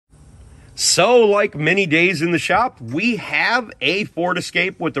So, like many days in the shop, we have a Ford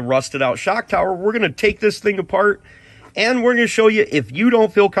Escape with the rusted out shock tower. We're going to take this thing apart and we're going to show you, if you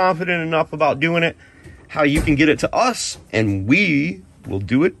don't feel confident enough about doing it, how you can get it to us and we will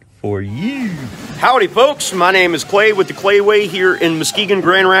do it for you. Howdy folks, my name is Clay with the Clay Way here in Muskegon,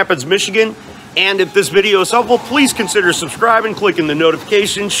 Grand Rapids, Michigan. And if this video is helpful, please consider subscribing, clicking the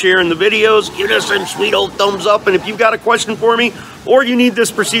notifications, sharing the videos, give us some sweet old thumbs up. And if you've got a question for me, or you need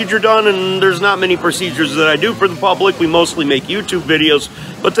this procedure done, and there's not many procedures that I do for the public, we mostly make YouTube videos,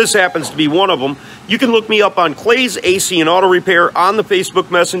 but this happens to be one of them. You can look me up on Clay's AC and Auto Repair on the Facebook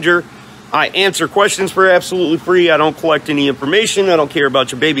Messenger. I answer questions for absolutely free. I don't collect any information. I don't care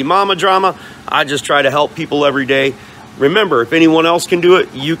about your baby mama drama. I just try to help people every day. Remember, if anyone else can do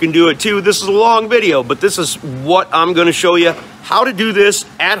it, you can do it too. This is a long video, but this is what I'm going to show you, how to do this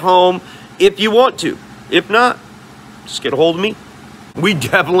at home if you want to. If not, just get a hold of me. We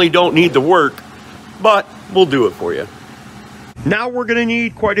definitely don't need the work, but we'll do it for you. Now we're going to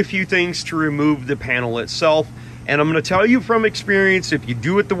need quite a few things to remove the panel itself. And I'm going to tell you from experience, if you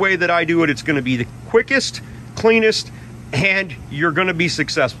do it the way that I do it, it's going to be the quickest, cleanest, and you're going to be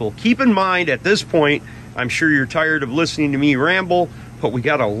successful. Keep in mind at this point, I'm sure you're tired of listening to me ramble, but we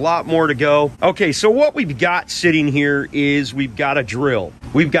got a lot more to go. Okay, so what we've got sitting here is we've got a drill.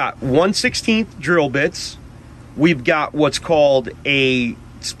 We've got 1/16 drill bits. We've got what's called a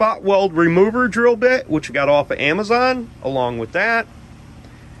spot weld remover drill bit, which we got off of Amazon, along with that.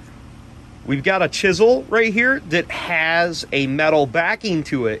 We've got a chisel right here that has a metal backing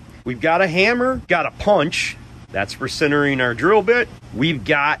to it. We've got a hammer, got a punch. That's for centering our drill bit. We've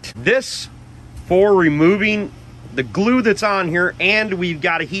got this for removing the glue that's on here, and we've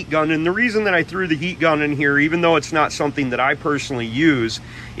got a heat gun. And the reason that I threw the heat gun in here, even though it's not something that I personally use,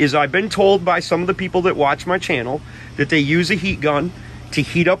 is I've been told by some of the people that watch my channel that they use a heat gun to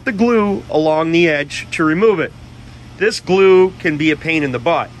heat up the glue along the edge to remove it. This glue can be a pain in the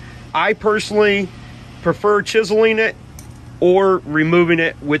butt. I personally prefer chiseling it or removing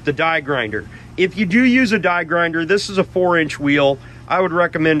it with the die grinder. If you do use a die grinder, this is a 4-inch wheel. I would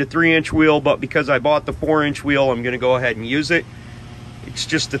recommend a 3-inch wheel, but because I bought the 4-inch wheel, I'm going to go ahead and use it. It's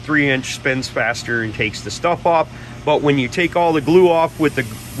just the 3-inch spins faster and takes the stuff off. But when you take all the glue off with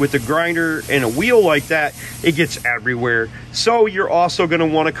the grinder and a wheel like that, it gets everywhere. So you're also going to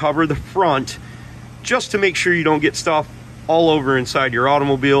want to cover the front just to make sure you don't get stuff all over inside your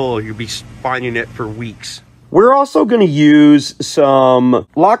automobile, or you'll be finding it for weeks. We're also going to use some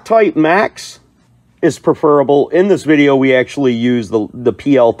Loctite Max. Is preferable. In this video, we actually use the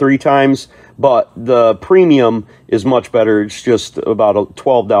PL 3 times, but the premium is much better. It's just about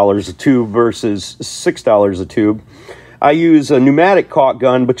 $12 a tube versus $6 a tube. I use a pneumatic caulk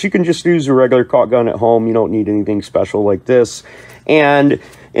gun, but you can just use a regular caulk gun at home. You don't need anything special like this. And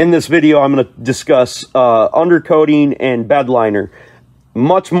in this video, I'm going to discuss undercoating and bed liner.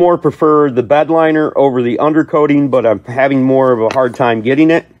 Much more prefer the bed liner over the undercoating, but I'm having more of a hard time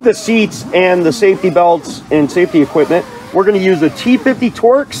getting it. The seats and the safety belts and safety equipment, we're going to use a T50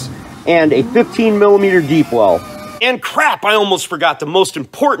 Torx and a 15mm deep well. And crap, I almost forgot the most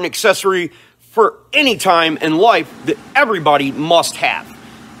important accessory for any time in life that everybody must have.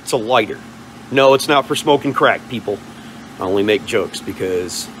 It's a lighter. No, it's not for smoking crack, people. I only make jokes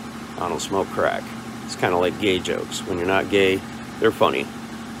because I don't smoke crack. It's kind of like gay jokes. When you're not gay, they're funny,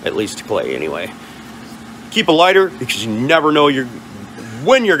 at least to Clay anyway. Keep a lighter because you never know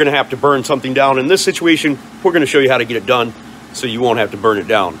when you're going to have to burn something down. In this situation, we're going to show you how to get it done so you won't have to burn it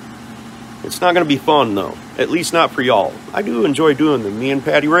down. It's not going to be fun though, at least not for y'all. I do enjoy doing them. Me and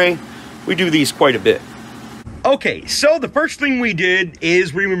Patty Ray, we do these quite a bit. Okay, so the first thing we did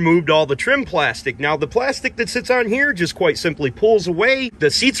is we removed all the trim plastic. Now the plastic that sits on here just quite simply pulls away. The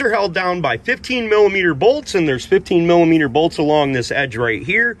seats are held down by 15mm bolts, and there's 15mm bolts along this edge right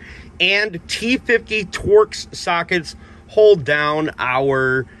here. And T50 Torx sockets hold down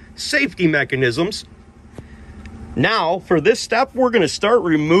our safety mechanisms. Now for this step, we're going to start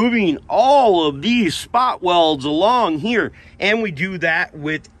removing all of these spot welds along here. And we do that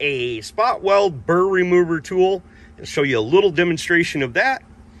with a spot weld burr remover tool. I'll show you a little demonstration of that.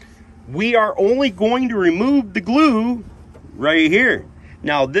 We are only going to remove the glue right here.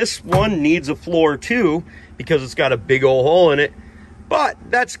 Now this one needs a floor too, because it's got a big old hole in it. But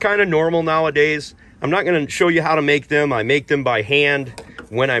that's kind of normal nowadays. I'm not going to show you how to make them. I make them by hand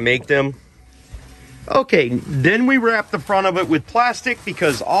when I make them. Okay, then we wrap the front of it with plastic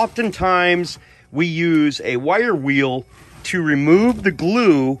because oftentimes we use a wire wheel to remove the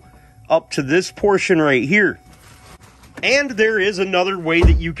glue up to this portion right here. And there is another way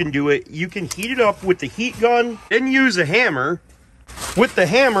that you can do it. You can heat it up with the heat gun, then use a hammer With the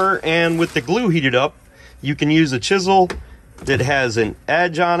hammer and with the glue heated up, you can use a chisel that has an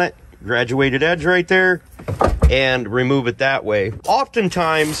edge on it, graduated edge right there, and remove it that way.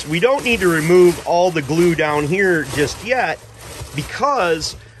 Oftentimes, we don't need to remove all the glue down here just yet,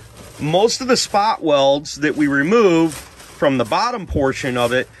 because most of the spot welds that we remove from the bottom portion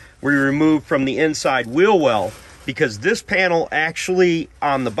of it, we remove from the inside wheel well, because this panel actually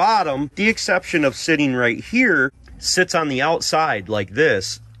on the bottom, the exception of sitting right here, sits on the outside like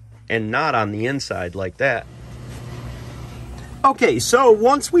this and not on the inside like that. Okay, so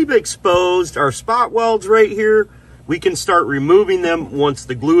once we've exposed our spot welds right here, we can start removing them once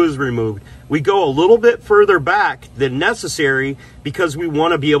the glue is removed. We go a little bit further back than necessary because we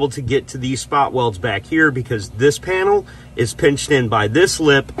want to be able to get to these spot welds back here, because this panel is pinched in by this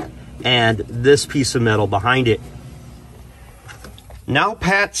lip and this piece of metal behind it. Now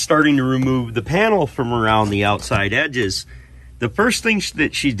Pat's starting to remove the panel from around the outside edges. The first thing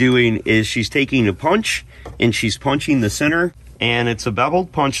that she's doing is she's taking a punch and she's punching the center, and it's a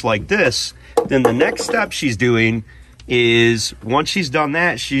beveled punch like this. Then the next step she's doing is, once she's done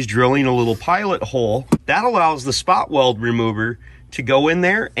that, she's drilling a little pilot hole. That allows the spot weld remover to go in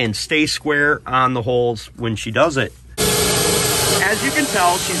there and stay square on the holes when she does it. As you can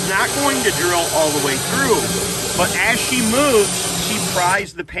tell, she's not going to drill all the way through, but as she moves, she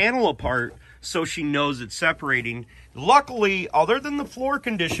pries the panel apart so she knows it's separating. Luckily, other than the floor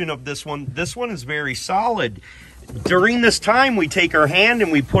condition of this one is very solid. During this time, we take our hand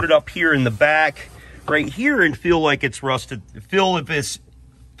and we put it up here in the back right here and feel like it's rusted. Feel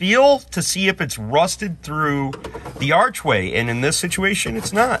to see if it's rusted through the archway, and in this situation,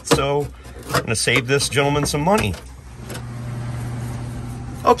 it's not. So I'm gonna save this gentleman some money.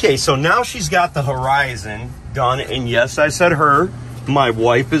 Okay, so now she's got the horizon done, and yes, I said her. My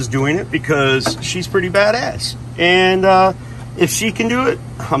wife is doing it because she's pretty badass. And if she can do it,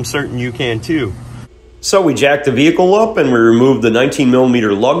 I'm certain you can too. So we jacked the vehicle up and we removed the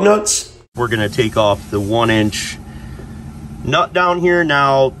 19mm lug nuts. We're gonna take off the 1-inch nut down here.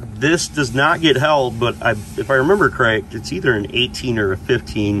 Now, this does not get held, but if I remember correct, it's either an 18 or a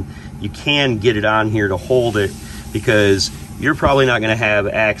 15. You can get it on here to hold it, because you're probably not gonna have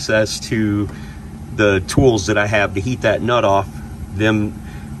access to the tools that I have to heat that nut off.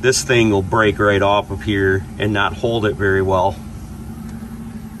 This thing will break right off of here and not hold it very well.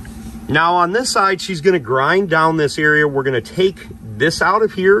 Now on this side, she's gonna grind down this area. We're gonna take this out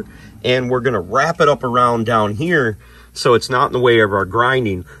of here and we're gonna wrap it up around down here so it's not in the way of our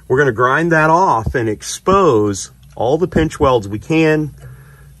grinding. We're gonna grind that off and expose all the pinch welds we can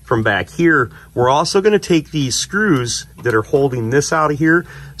from back here. We're also gonna take these screws that are holding this out of here,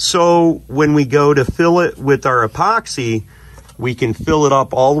 so when we go to fill it with our epoxy, we can fill it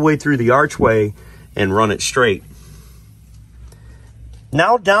up all the way through the archway and run it straight.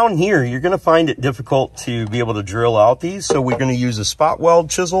 Now down here, you're gonna find it difficult to be able to drill out these, so we're gonna use a spot weld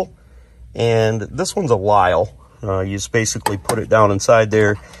chisel, and this one's a Lyle. You just basically put it down inside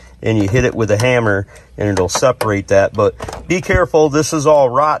there and you hit it with a hammer and it'll separate that. But be careful, this is all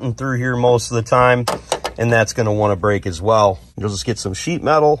rotten through here most of the time, and that's gonna wanna break as well. You'll just get some sheet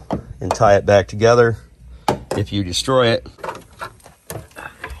metal and tie it back together if you destroy it.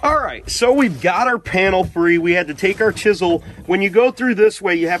 All right, so we've got our panel free. We had to take our chisel. When you go through this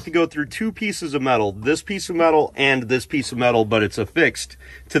way, you have to go through two pieces of metal, this piece of metal and this piece of metal, but it's affixed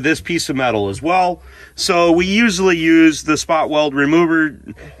to this piece of metal as well. So we usually use the spot weld remover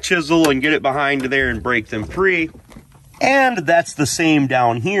chisel and get it behind there and break them free. And that's the same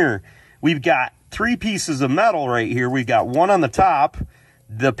down here. We've got three pieces of metal right here. We've got one on the top,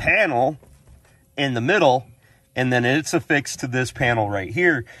 the panel in the middle, and then it's affixed to this panel right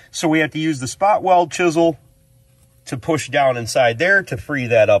here. So we have to use the spot weld chisel to push down inside there to free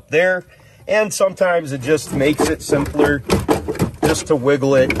that up there. And sometimes it just makes it simpler just to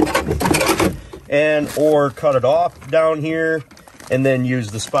wiggle it or cut it off down here, and then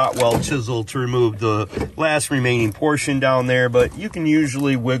use the spot weld chisel to remove the last remaining portion down there. But you can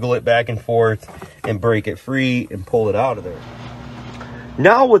usually wiggle it back and forth and break it free and pull it out of there.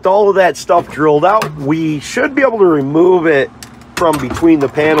 Now with all of that stuff drilled out, we should be able to remove it from between the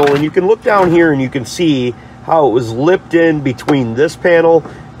panel. And you can look down here and you can see how it was lipped in between this panel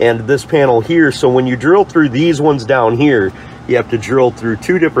and this panel here. So when you drill through these ones down here, you have to drill through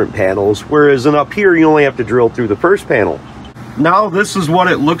two different panels, whereas up here you only have to drill through the first panel. Now this is what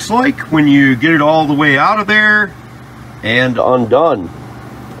it looks like when you get it all the way out of there and undone.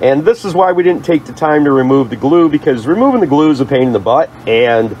 And this is why we didn't take the time to remove the glue, because removing the glue is a pain in the butt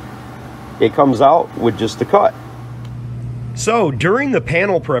and it comes out with just a cut. So during the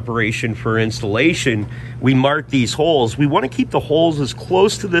panel preparation for installation, we mark these holes. We want to keep the holes as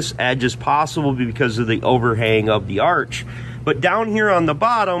close to this edge as possible because of the overhang of the arch. But down here on the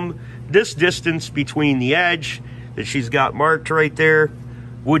bottom, this distance between the edge that she's got marked right there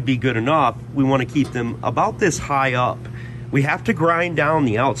would be good enough. We want to keep them about this high up. We have to grind down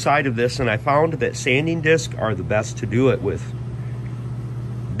the outside of this, and I found that sanding discs are the best to do it with.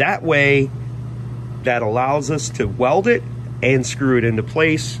 That way, that allows us to weld it and screw it into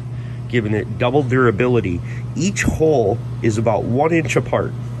place, giving it double durability. Each hole is about 1 inch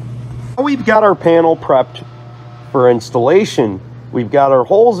apart. We've got our panel prepped for installation. We've got our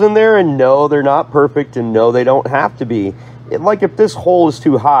holes in there, and no, they're not perfect, and no, they don't have to be. Like if this hole is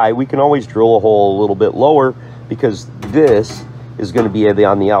too high, we can always drill a hole a little bit lower because this is going to be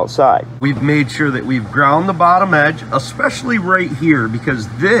on the outside. We've made sure that we've ground the bottom edge, especially right here, because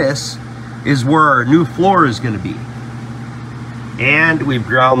this is where our new floor is going to be. And we've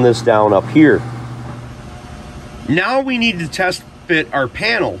ground this down up here. Now we need to test fit our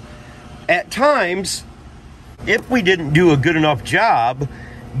panel. At times, if we didn't do a good enough job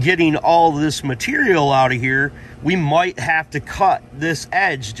getting all this material out of here, we might have to cut this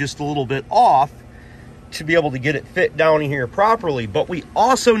edge just a little bit off to be able to get it fit down in here properly. But we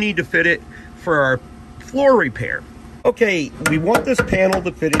also need to fit it for our floor repair. Okay, we want this panel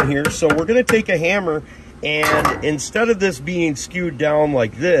to fit in here, so we're going to take a hammer, and instead of this being skewed down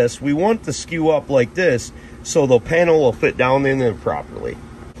like this, we want to skew up like this so the panel will fit down in there properly.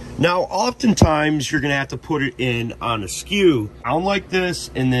 Now, oftentimes you're going to have to put it in on a skew, down like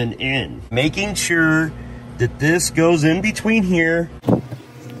this and then in, making sure that this goes in between here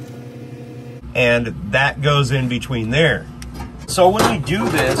and that goes in between there. So when we do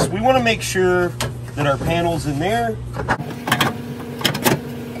this, we want to make sure that our panel's in there.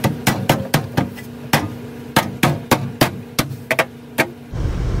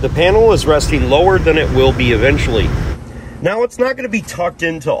 The panel is resting lower than it will be eventually. Now it's not going to be tucked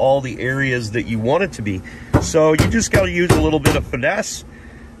into all the areas that you want it to be, so you just got to use a little bit of finesse,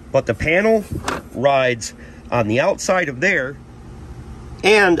 but the panel rides on the outside of there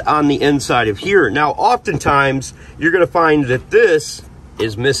and on the inside of here. Now oftentimes you're going to find that this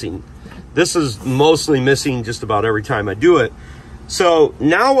is missing. This is mostly missing just about every time I do it. So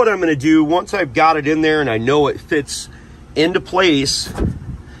now what I'm going to do, once I've got it in there and I know it fits into place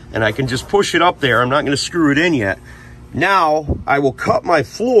and I can just push it up there, I'm not going to screw it in yet. Now I will cut my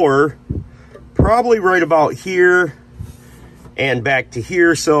floor probably right about here and back to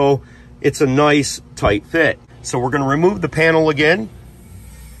here, so it's a nice tight fit. So we're going to remove the panel again.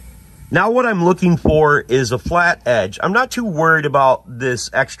 Now what I'm looking for is a flat edge. I'm not too worried about this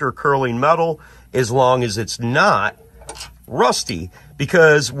extra curling metal as long as it's not rusty,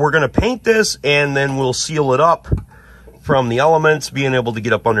 because we're going to paint this and then we'll seal it up from the elements being able to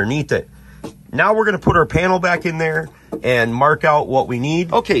get up underneath it. Now we're going to put our panel back in there and mark out what we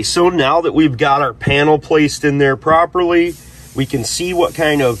need. Okay, so now that we've got our panel placed in there properly, we can see what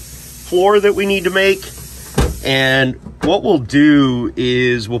kind of floor that we need to make. And what we'll do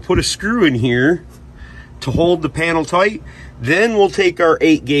is we'll put a screw in here to hold the panel tight. Then we'll take our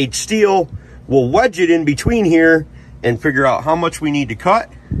 8-gauge steel, we'll wedge it in between here and figure out how much we need to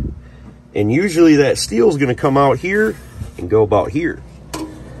cut. And usually that steel is going to come out here and go about here.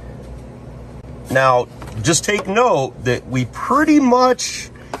 Now, just take note that we pretty much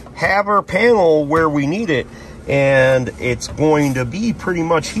have our panel where we need it, and it's going to be pretty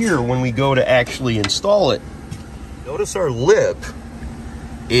much here when we go to actually install it. Notice our lip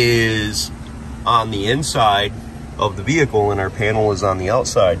is on the inside of the vehicle and our panel is on the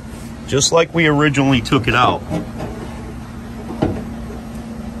outside, just like we originally took it out.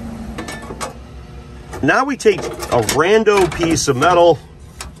 Now we take a rando piece of metal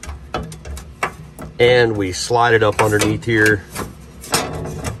and we slide it up underneath here.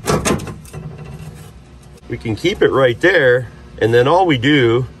 We can keep it right there, and then all we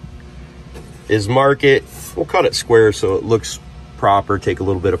do is mark it. We'll cut it square so it looks proper, take a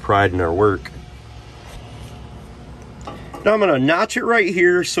little bit of pride in our work. Now I'm going to notch it right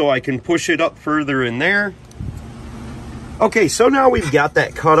here so I can push it up further in there. Okay, so now we've got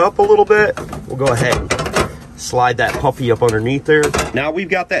that cut up a little bit. We'll go ahead and slide that puppy up underneath there. Now we've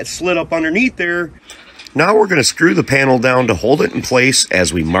got that slit up underneath there. Now we're going to screw the panel down to hold it in place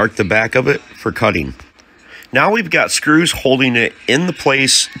as we mark the back of it for cutting. Now we've got screws holding it in the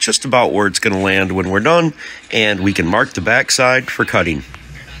place just about where it's going to land when we're done, and we can mark the back side for cutting.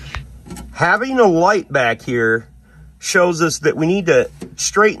 Having a light back here shows us that we need to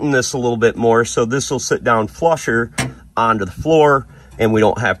straighten this a little bit more so this will sit down flusher onto the floor and we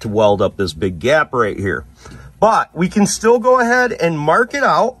don't have to weld up this big gap right here. But we can still go ahead and mark it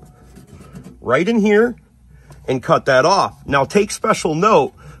out right in here and cut that off. Now take special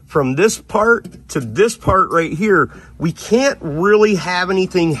note, from this part to this part right here, we can't really have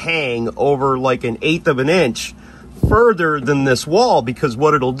anything hang over like 1/8 of an inch further than this wall, because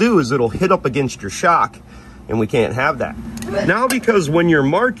what it'll do is it'll hit up against your shock, and we can't have that. Now, because when you're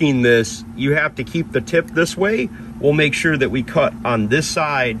marking this, you have to keep the tip this way, we'll make sure that we cut on this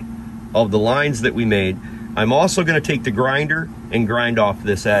side of the lines that we made. I'm also going to take the grinder and grind off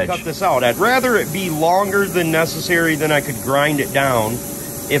this edge. Cut this out. I'd rather it be longer than necessary, than I could grind it down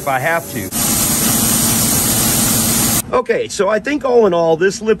if I have to. Okay, so I think all in all,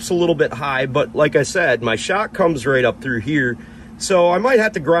 this lip's a little bit high, but like I said, my shock comes right up through here, so I might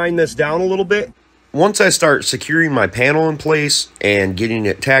have to grind this down a little bit. Once I start securing my panel in place and getting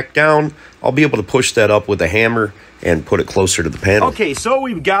it tacked down, I'll be able to push that up with a hammer and put it closer to the panel. Okay, so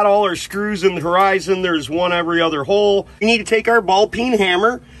we've got all our screws in the horizon. There's one every other hole. We need to take our ball peen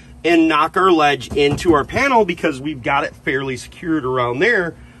hammer and knock our ledge into our panel, because we've got it fairly secured around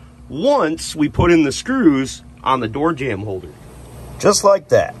there once we put in the screws on the door jamb holder. Just like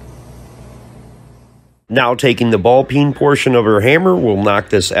that. Now taking the ball peen portion of our hammer, we'll knock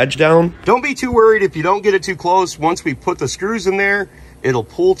this edge down. Don't be too worried if you don't get it too close. Once we put the screws in there, it'll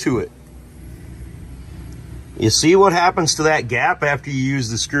pull to it. You see what happens to that gap after you use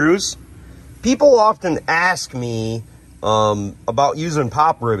the screws? People often ask me about using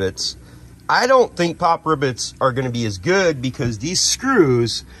pop rivets. I don't think pop rivets are going to be as good, because these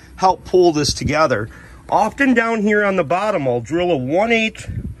screws help pull this together. Often down here on the bottom, I'll drill a 1/8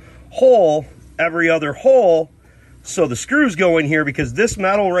 hole every other hole, so the screws go in here, because this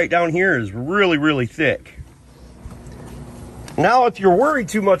metal right down here is really, really thick. Now, if you're worried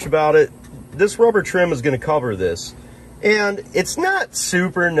too much about it, this rubber trim is going to cover this. And it's not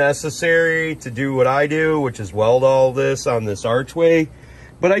super necessary to do what I do, which is weld all this on this archway,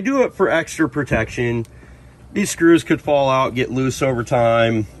 but I do it for extra protection. These screws could fall out, get loose over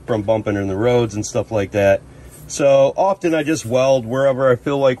time from bumping in the roads and stuff like that. So often I just weld wherever I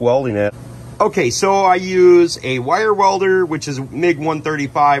feel like welding it. Okay, so I use a wire welder, which is MIG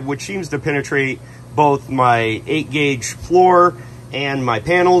 135, which seems to penetrate both my 8-gauge floor and my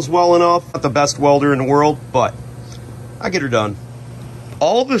panels well enough. Not the best welder in the world, but I get her done.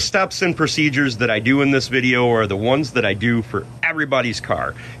 All the steps and procedures that I do in this video are the ones that I do for everybody's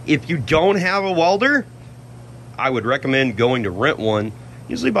car. If you don't have a welder, I would recommend going to rent one.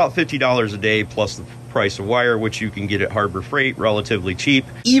 Usually about $50 a day plus the price of wire, which you can get at Harbor Freight relatively cheap.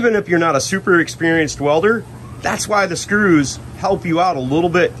 Even if you're not a super experienced welder, that's why the screws help you out a little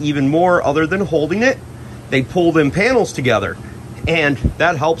bit even more. Other than holding it, they pull them panels together, and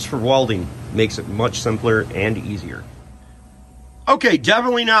that helps for welding. Makes it much simpler and easier. Okay,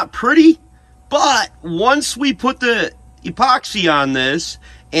 definitely not pretty, but once we put the epoxy on this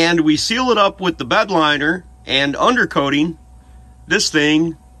and we seal it up with the bed liner and undercoating, this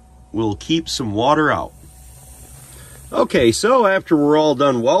thing will keep some water out. Okay, so after we're all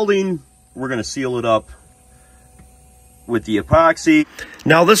done welding, we're going to seal it up with the epoxy.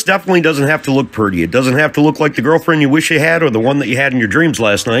 Now, this definitely doesn't have to look pretty. It doesn't have to look like the girlfriend you wish you had or the one that you had in your dreams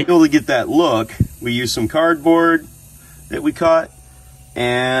last night. To get that look, we use some cardboard that we cut,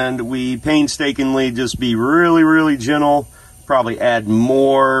 and we painstakingly just be really, really gentle. Probably add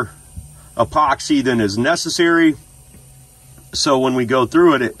more epoxy than is necessary, so when we go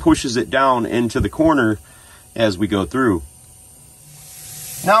through it, it pushes it down into the corner as we go through.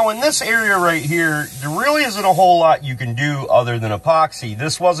 Now, in this area right here, there really isn't a whole lot you can do other than epoxy.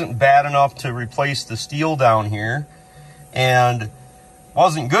 This wasn't bad enough to replace the steel down here, and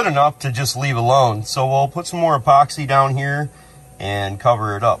wasn't good enough to just leave alone. So we'll put some more epoxy down here and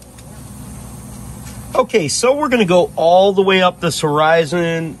cover it up. Okay, so we're going to go all the way up this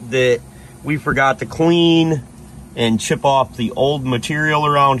horizon that we forgot to clean and chip off the old material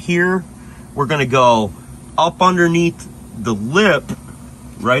around here. We're going to go up underneath the lip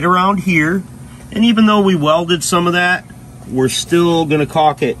right around here, and even though we welded some of that, we're still going to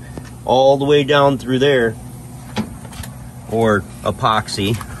caulk it all the way down through there, or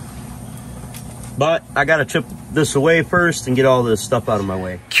epoxy. But I got to chip this away first and get all this stuff out of my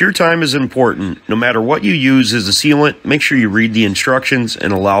way. Cure time is important. No matter what you use as a sealant, make sure you read the instructions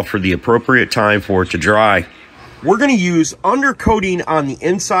and allow for the appropriate time for it to dry. We're going to use undercoating on the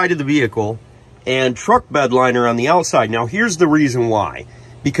inside of the vehicle and truck bed liner on the outside. Now, here's the reason why.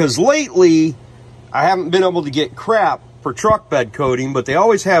 Because lately, I haven't been able to get crap for truck bed coating, but they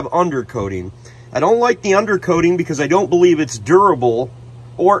always have undercoating. I don't like the undercoating because I don't believe it's durable,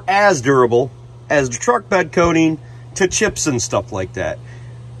 or as durable as the truck bed coating, to chips and stuff like that.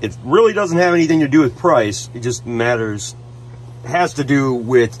 It really doesn't have anything to do with price. It just has to do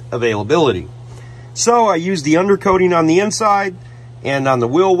with availability. So I use the undercoating on the inside, and on the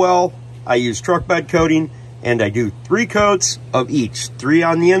wheel well, I use truck bed coating, and I do 3 coats of each. 3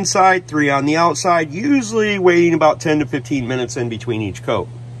 on the inside, 3 on the outside, usually waiting about 10 to 15 minutes in between each coat.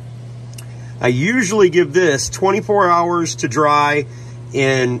 I usually give this 24 hours to dry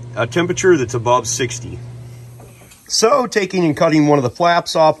in a temperature that's above 60. So, taking and cutting one of the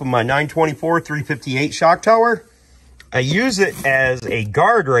flaps off of my 924 358 shock tower, I use it as a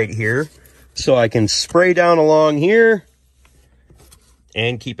guard right here, so I can spray down along here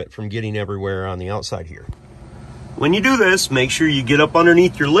and keep it from getting everywhere on the outside here. When you do this, make sure you get up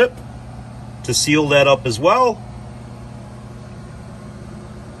underneath your lip to seal that up as well.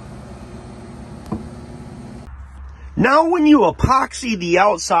 Now, when you epoxy the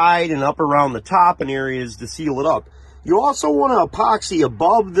outside and up around the top and areas to seal it up, you also want to epoxy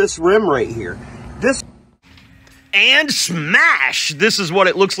above this rim right here. And smash! This is what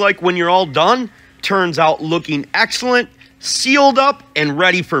it looks like when you're all done. Turns out looking excellent, sealed up, and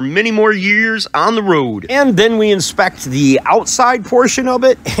ready for many more years on the road. And then we inspect the outside portion of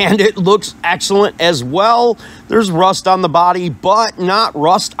it, and it looks excellent as well. There's rust on the body, but not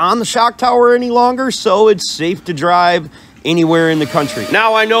rust on the shock tower any longer, so it's safe to drive anywhere in the country.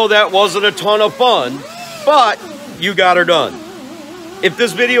 Now, I know that wasn't a ton of fun, but you got her done. If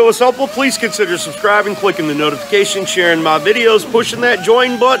this video was helpful, please consider subscribing, clicking the notification, sharing my videos, pushing that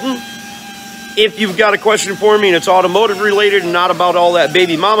join button. If you've got a question for me and it's automotive related and not about all that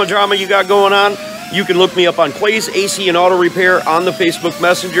baby mama drama you got going on, you can look me up on Clay's AC and Auto Repair on the Facebook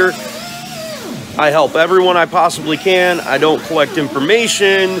Messenger. I help everyone I possibly can. I don't collect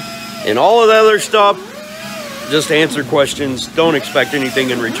information and all of that other stuff. Just answer questions. Don't expect anything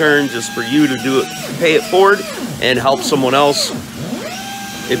in return, just for you to do it, pay it forward, and help someone else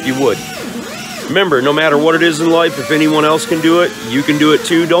if you would. Remember, no matter what it is in life, if anyone else can do it, you can do it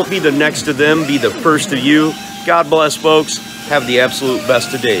too. Don't be the next of them, be the first of you. God bless, folks. Have the absolute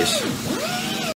best of days.